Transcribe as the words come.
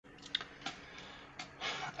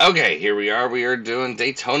Okay, here we are. We are doing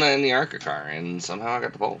Daytona in the ARCA car, and somehow I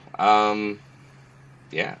got the pole.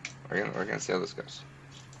 Yeah, we're gonna see how this goes.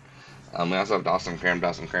 We also have Dawson Cram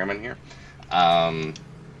in here.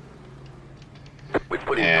 We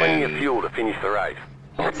put in plenty of fuel to finish the race.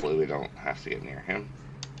 Hopefully we don't have to get near him.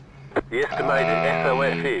 The estimated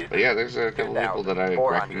SOS is. But yeah, there's a couple people that I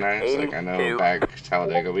recognize. Like I know back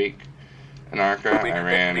Talladega week in ARCA, I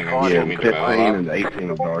ran against Jimmy 15 DeBella. and 18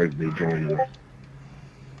 of ours be joining us.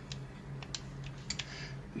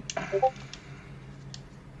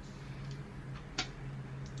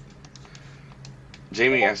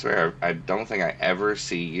 Jamie, I swear, I don't think I ever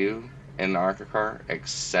see you in the ARCA car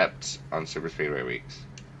except on Super Speedway weeks.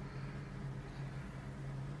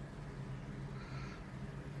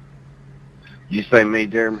 You say me,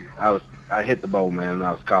 Jeremy? I hit the bowl, man, and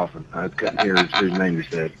I was coughing. I couldn't hear whose name you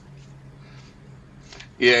said.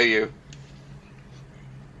 Yeah, you.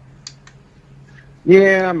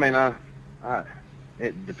 Yeah, I mean,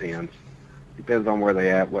 it depends. Depends on where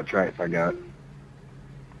they at, what tracks I got.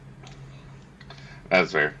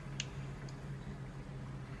 That's fair.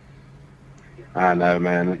 I know,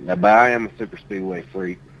 man, but I am a super speedway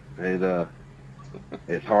freak.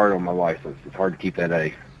 It's hard on my license. It's hard to keep that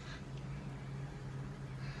A.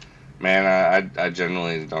 Man, I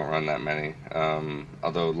generally don't run that many.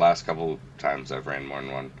 Although last couple times I've ran more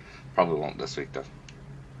than one. Probably won't this week though.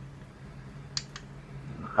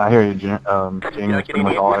 I hear you, James. That's pretty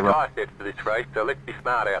much all I run for this race, so let's be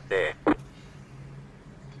smart out there.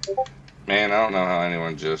 Man, I don't know how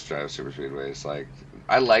anyone just drives super speedways. Like,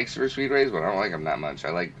 I like super speedways, but I don't like them that much.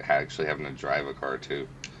 I like actually having to drive a car too.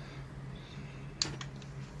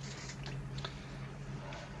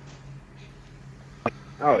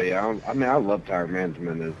 Oh yeah, I mean I love tire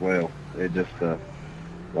management as well. It just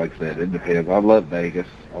like I said, it depends. I love Vegas.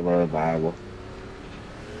 I love Iowa.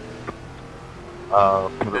 For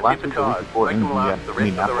the last week before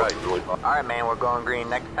Indianapolis. Alright, man, we're going green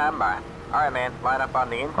next time by. Alright, man, line up on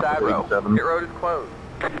the inside row. Pit road is closed.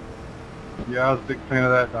 Yeah, I was a big fan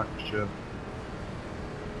of that, Dr. Shiv.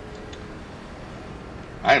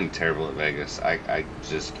 I am terrible at Vegas. I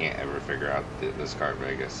just can't ever figure out this car at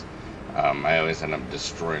Vegas. I always end up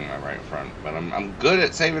destroying my right front, but I'm good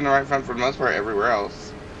at saving the right front for the most part everywhere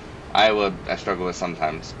else. Iowa, I struggle with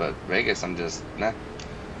sometimes, but Vegas, I'm just, nah.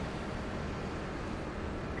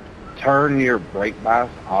 Turn your brake bias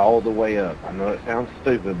all the way up. I know it sounds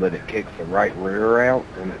stupid, but it kicks the right rear out,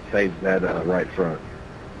 and it saves that right front.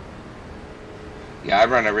 Yeah, I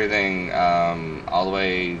run everything all the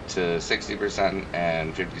way to 60%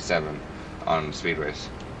 and 57 on speedways.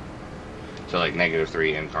 So like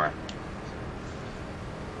 -3 in car.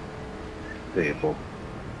 Vehicle.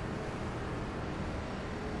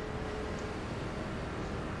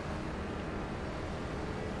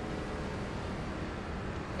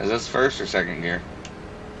 Is this first or second gear?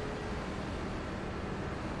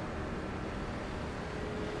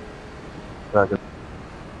 Second.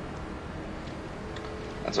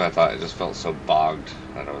 That's what I thought. It just felt so bogged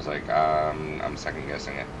that I was like, I'm second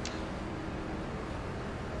guessing it.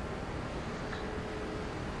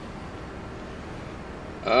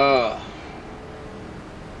 Oh.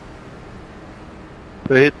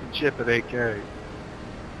 So hit the chip at 8K.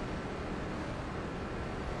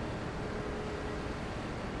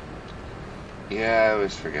 Yeah, I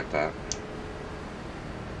always forget that.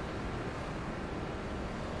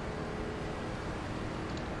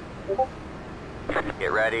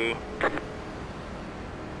 Get ready.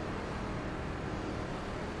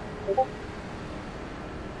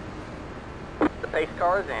 The pace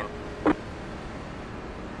car is in.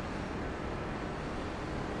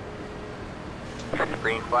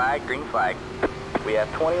 Green flag, green flag. We have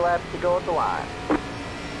 20 laps to go at the line.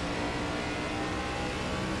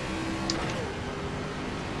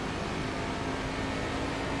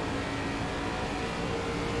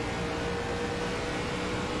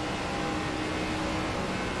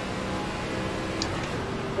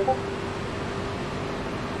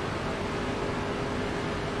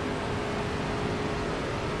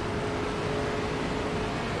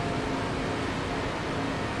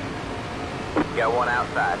 Got one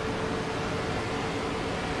outside.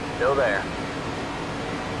 Still there.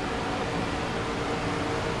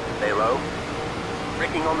 Stay low.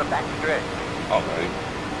 Braking on the back stretch. Alright.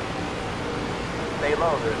 Stay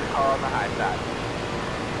low, there's a car on the high side.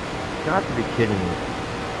 You got to be kidding me.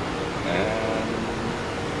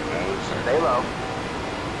 No, sir. Stay low.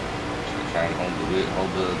 Should try and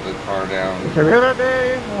hold the car down. It's a real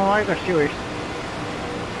day. Oh, I got serious.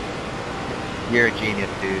 You're a genius,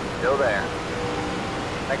 dude. Still there.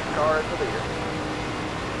 Next car is the leader.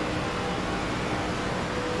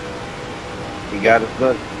 You got us,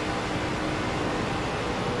 bud.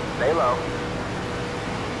 Stay low.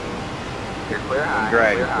 You're clear high.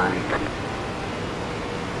 Drag Clear it, high.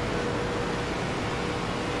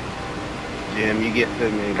 Jim, you get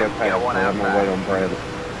to me and go past me. I'm gonna wait on Bradley.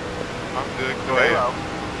 I'm good. Go Stay ahead. low.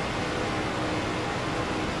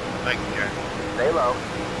 Thank you, Jack. Stay low.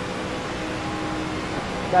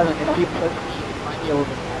 Guys, I'm gonna keep pushing. Might be a little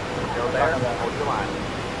bit back. Still there. Hold your line.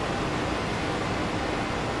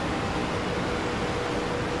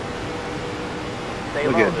 Stay We're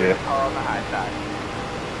low. good, There's a Jeff. car on the high side.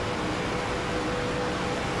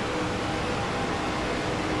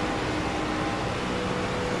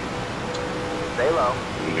 Stay low.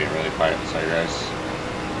 I'm being really quiet, sorry guys.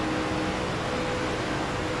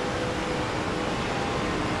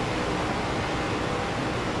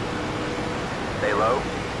 Stay low.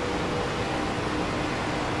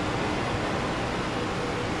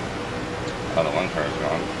 Oh, the one car's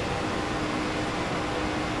gone.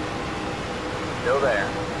 Still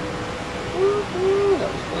there. Woo-hoo,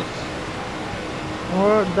 that was close.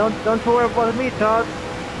 Or don't worry about me, Todd.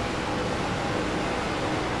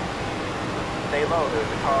 Stay low.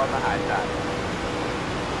 There's a car on the high side.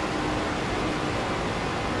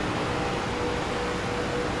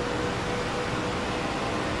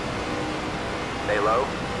 Stay low.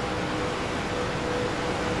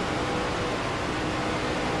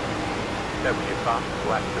 That was your fastest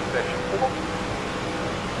lap of the session.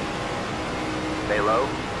 Stay low.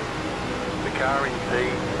 The car in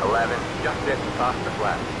Z11 just hit the fastest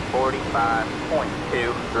lap.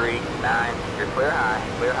 45.239. You're clear high.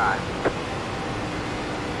 Clear high.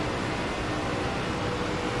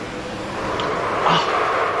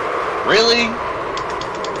 Really?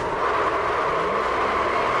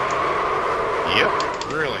 Yep,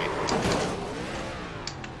 really.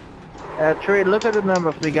 Trey, look at the number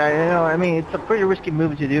of the guy. You know, I mean, it's a pretty risky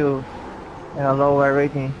move to do in a lower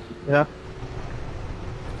rating. You know.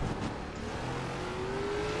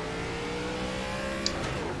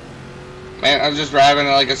 Man, I was just driving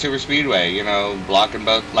like a super speedway, you know, blocking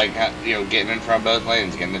both, like, you know, getting in front of both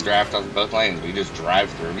lanes, getting the draft off of both lanes. But you just drive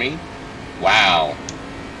through me? Wow.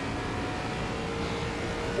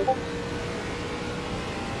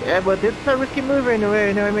 Yeah, but it's a risky move anyway.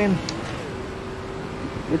 You know what I mean?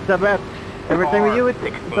 It's a bet. Every time we do it,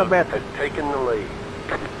 it's a bet. Has taken the lead.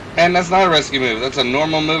 And that's not a risky move. That's a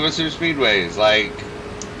normal move at super speedways. Like,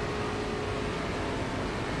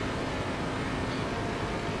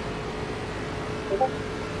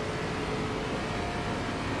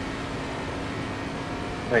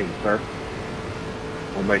 Thank you, sir.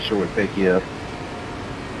 We'll make sure we pick you up.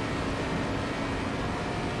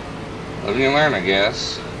 live and you learn, I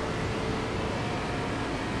guess.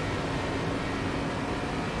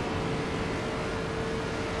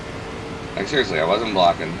 Like, seriously, I wasn't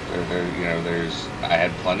blocking. You know, I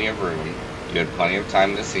had plenty of room. You had plenty of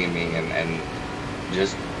time to see me and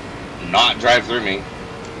just not drive through me.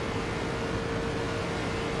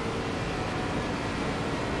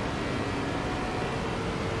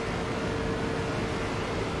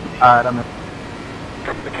 Alright, I'm in.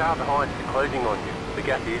 The car behind is closing on you. The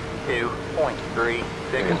gap is 2.3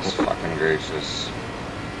 seconds. Goodness fucking gracious.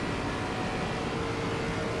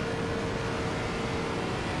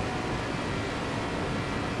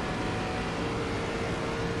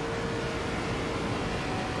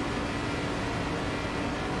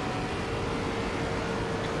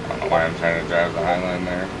 I don't know why I'm trying to drive the high line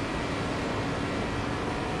there.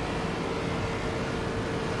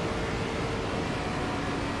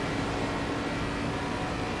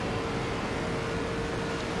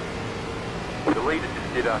 The leader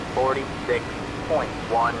just did a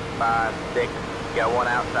 46.156. Got one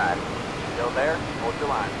outside. Still there? Hold your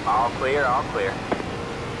line. All clear, all clear.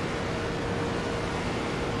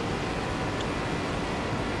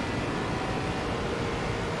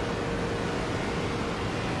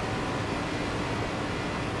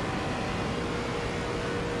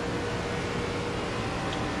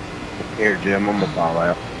 Here, Jim, I'm gonna fall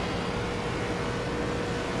out.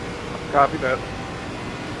 Copy that.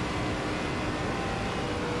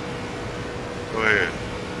 Go ahead.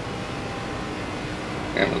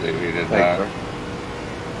 Can't believe you did Thanks, that. sir.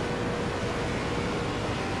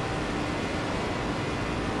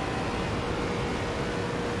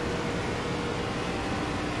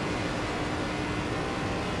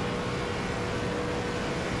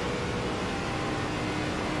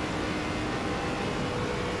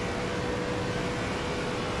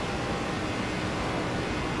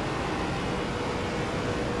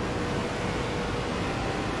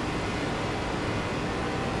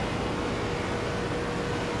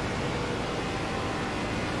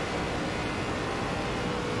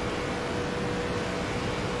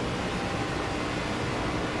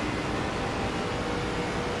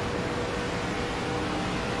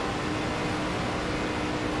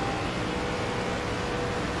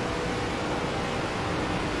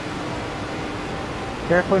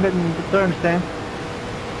 Careful hitting the turn stand.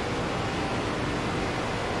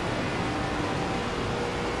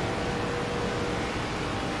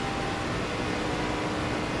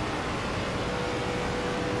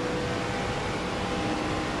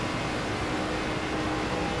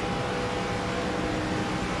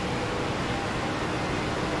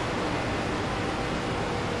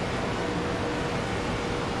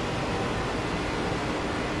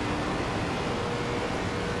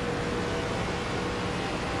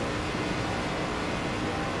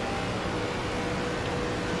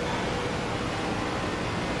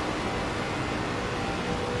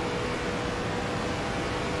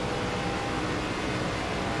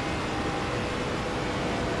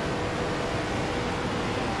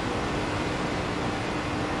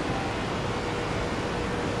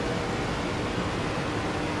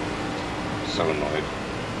 So annoyed.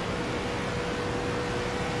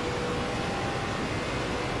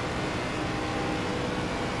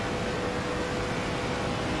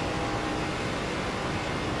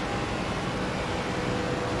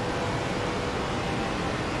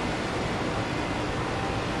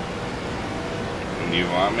 You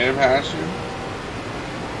want me to pass you?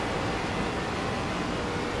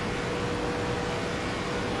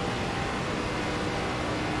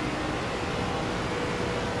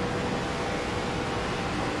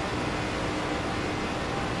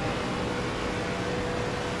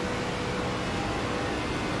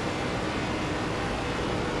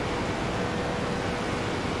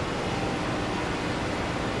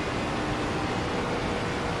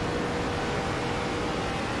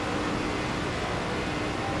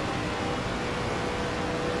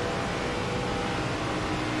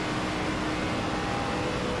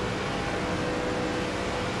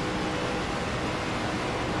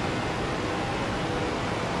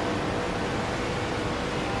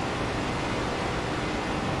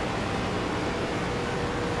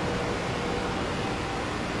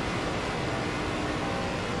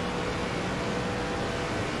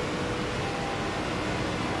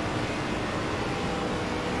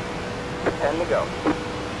 Ten to go.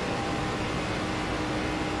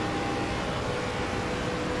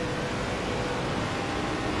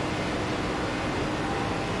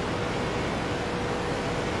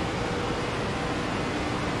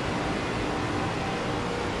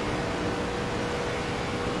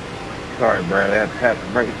 Sorry, Brad. I had to tap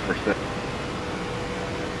the brakes for a second.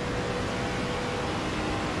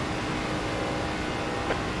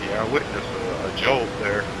 Yeah, I witnessed a jolt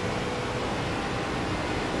there.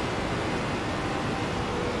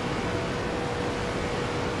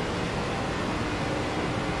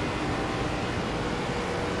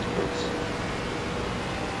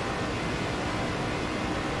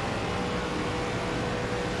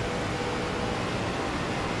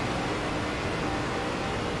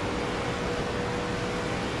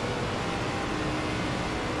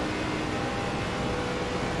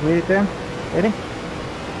 Ready, Tim? Ready?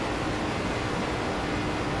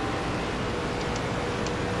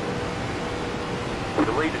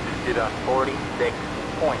 The leader just did a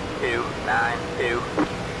 46.292.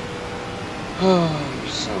 Oh, I'm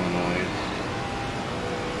so annoyed.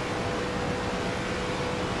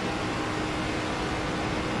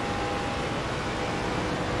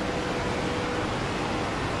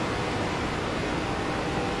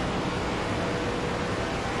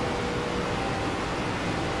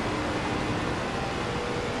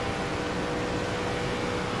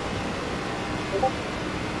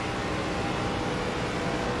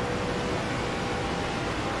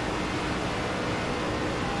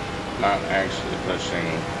 Not actually pushing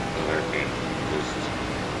the 13, just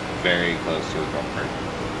very close to the bumper.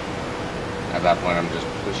 At that point, I'm just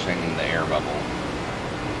pushing the air bubble.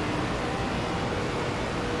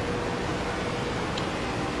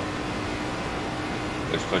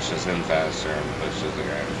 Which pushes him faster and pushes the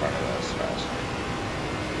guy in front of us faster.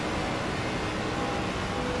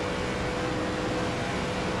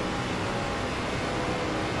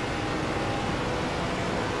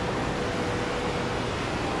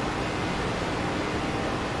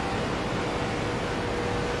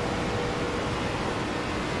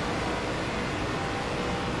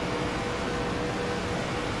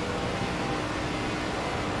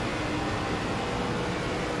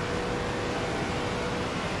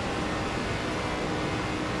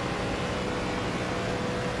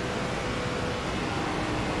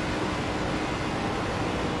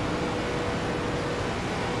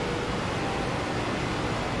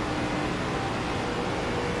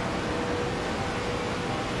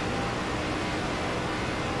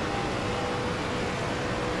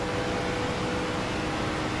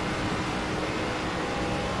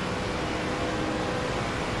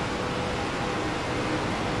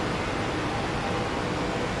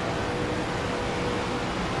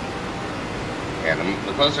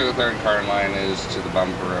 closer the third car in line is to the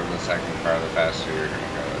bumper of the second car, the faster you're going to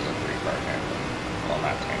go as a 3-car tandem. Well,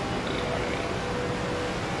 not tandem, but you know what I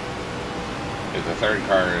mean. If the third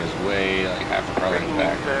car is way, like, half a car length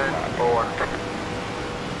back, you're not going to.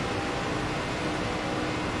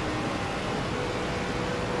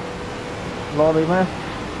 Slowly, man.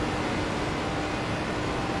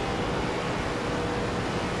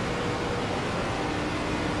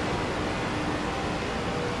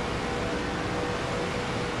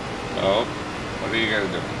 Oh, what are you guys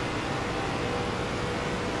doing?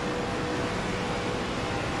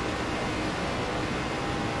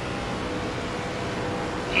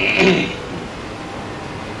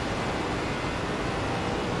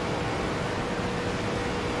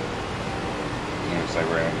 Looks like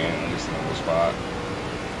we're gonna gain at least another spot.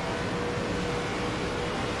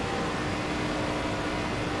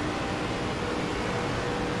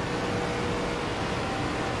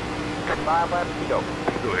 Five laps to go.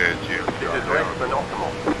 Go ahead, Jim. This is less than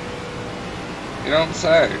optimal. You don't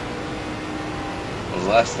say. It was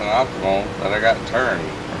less than optimal, but I got turned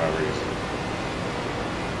for no reason.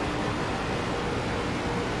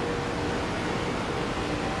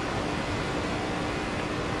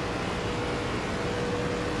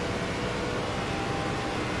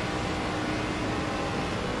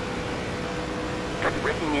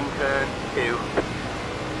 Braking in turn 2.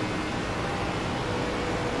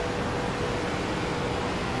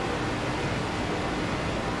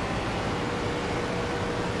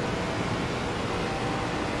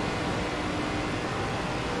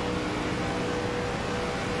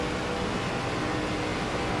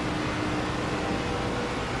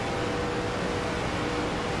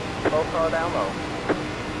 Low car down low.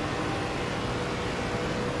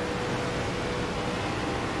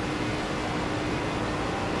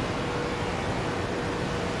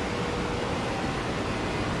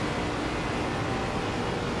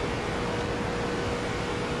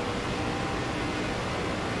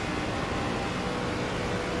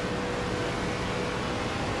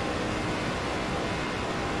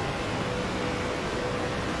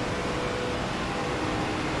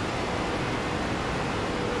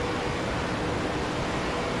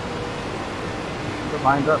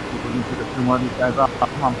 Lined up, people need to get 2 more of these guys off.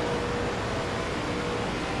 Come on.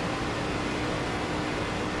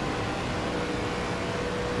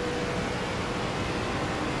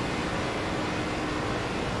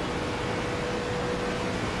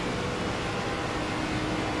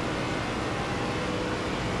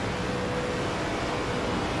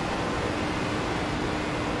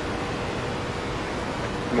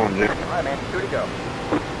 Come on, Jim. Alright, man, 2 to go.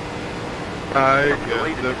 I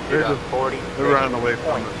guess they're running away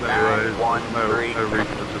from us anyways. No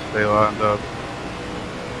reason to just stay lined up.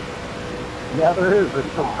 Yeah, there is.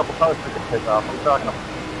 There's still a couple cars that can take off. What are you talking about?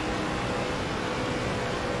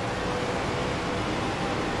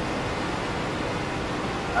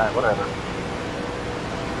 Alright, whatever.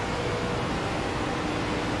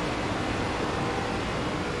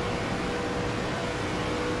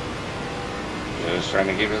 Just trying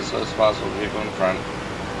to keep it as close as possible to people in front.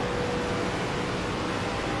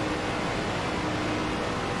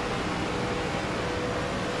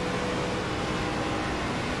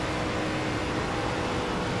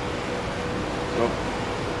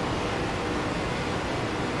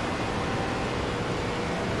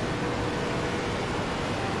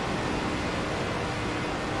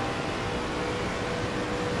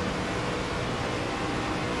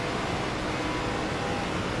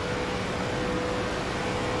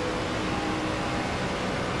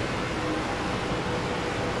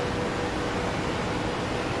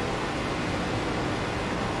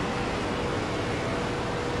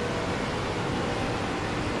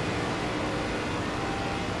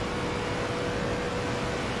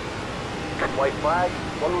 White flag,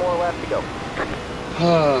 1 more lap to go.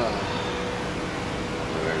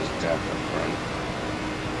 There's death up front.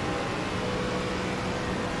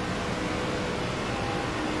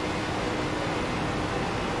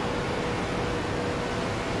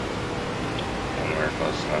 And we're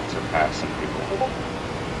close enough to pass some people.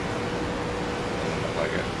 Doesn't look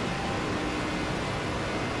like it.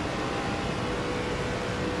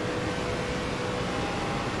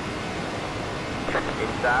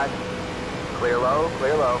 Inside. Clear low,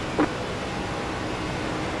 clear low.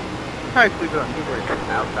 Nicely done. Good work.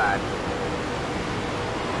 Outside.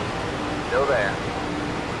 Still there.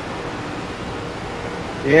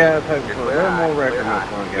 Yeah, I was hoping You're for a clear little high, more wreck clear on high.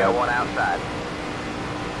 this one, You got guys. one outside.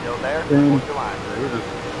 Still there? Mm. What's your line?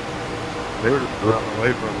 They were just running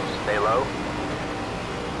away from us. Stay low.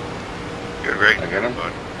 Good race, I get him.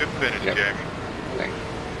 everybody. Good finish, Yep. Jackie. I think.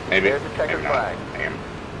 Maybe. There's the checkered Maybe not. flag. Damn.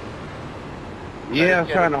 Yeah, I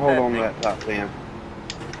was trying to hold on to that top 10.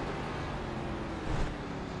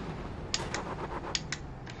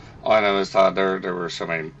 All I know is thought there were so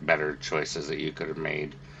many better choices that you could have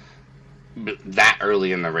made that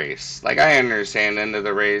early in the race. Like, I understand end of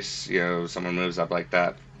the race, you know, someone moves up like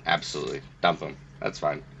that, absolutely, dump them, that's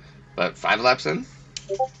fine. But 5 laps in?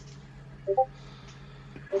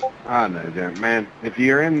 I know, Jack. Man, if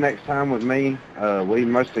you're in next time with me, we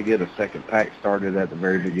must get a second pack started at the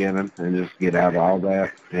very beginning and just get out of all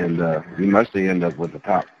that. And you must end up with the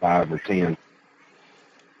top 5 or 10.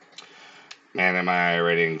 Man, am I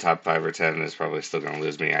rating top 5 or 10 is probably still going to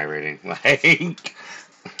lose me rating. Like,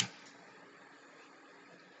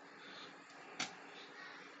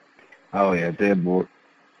 oh, yeah, dead boy.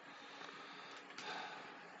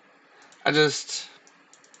 I just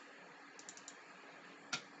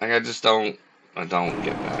don't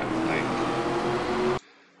get that. Like,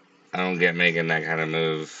 I don't get making that kind of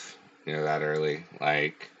move, you know, that early.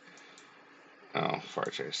 Like, oh, far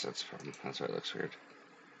chase, that's the problem. That's why it looks weird.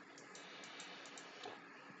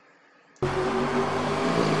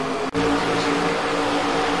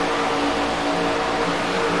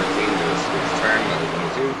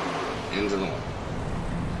 Into the 1.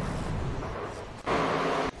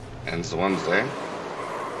 Ends the Wednesday.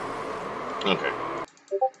 Okay.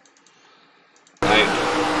 Like,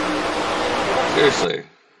 seriously.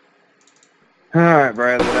 Alright,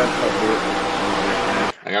 Bradley, that's what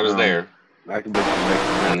it. Like, I was there. I can bet you next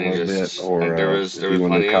time a little bit, or like, there was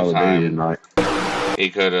plenty of time. He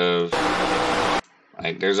could have.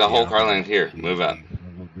 Like, there's a whole car length here. Move up.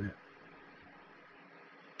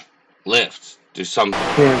 Lift. Do something.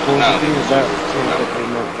 Yeah,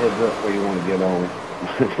 heads up where you want to get on.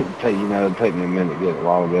 Take me a minute to get it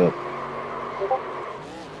logged up.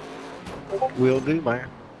 Will do, man.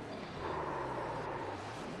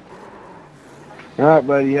 All right,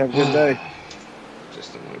 buddy. You have a good day.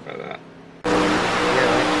 Just don't worry about that.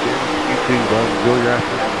 Yeah, you too, bud. Enjoy your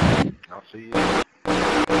afternoon. I'll see you.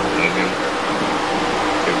 Lincoln.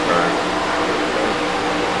 Good car.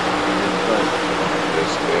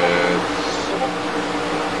 Biscuits.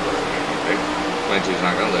 22's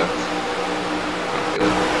not gonna lift. That's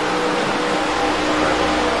good.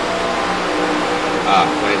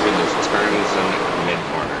 22 just turns in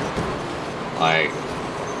mid-corner. Like,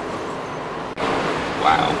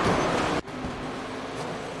 wow.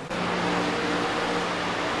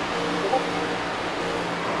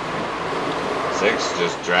 Six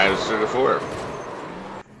just drives through the 4.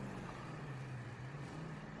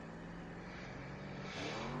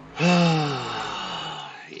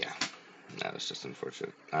 Yeah, that was just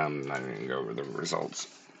unfortunate. I'm not even gonna go over the results.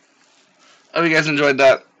 Hope you guys enjoyed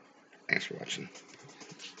that. Thanks for watching.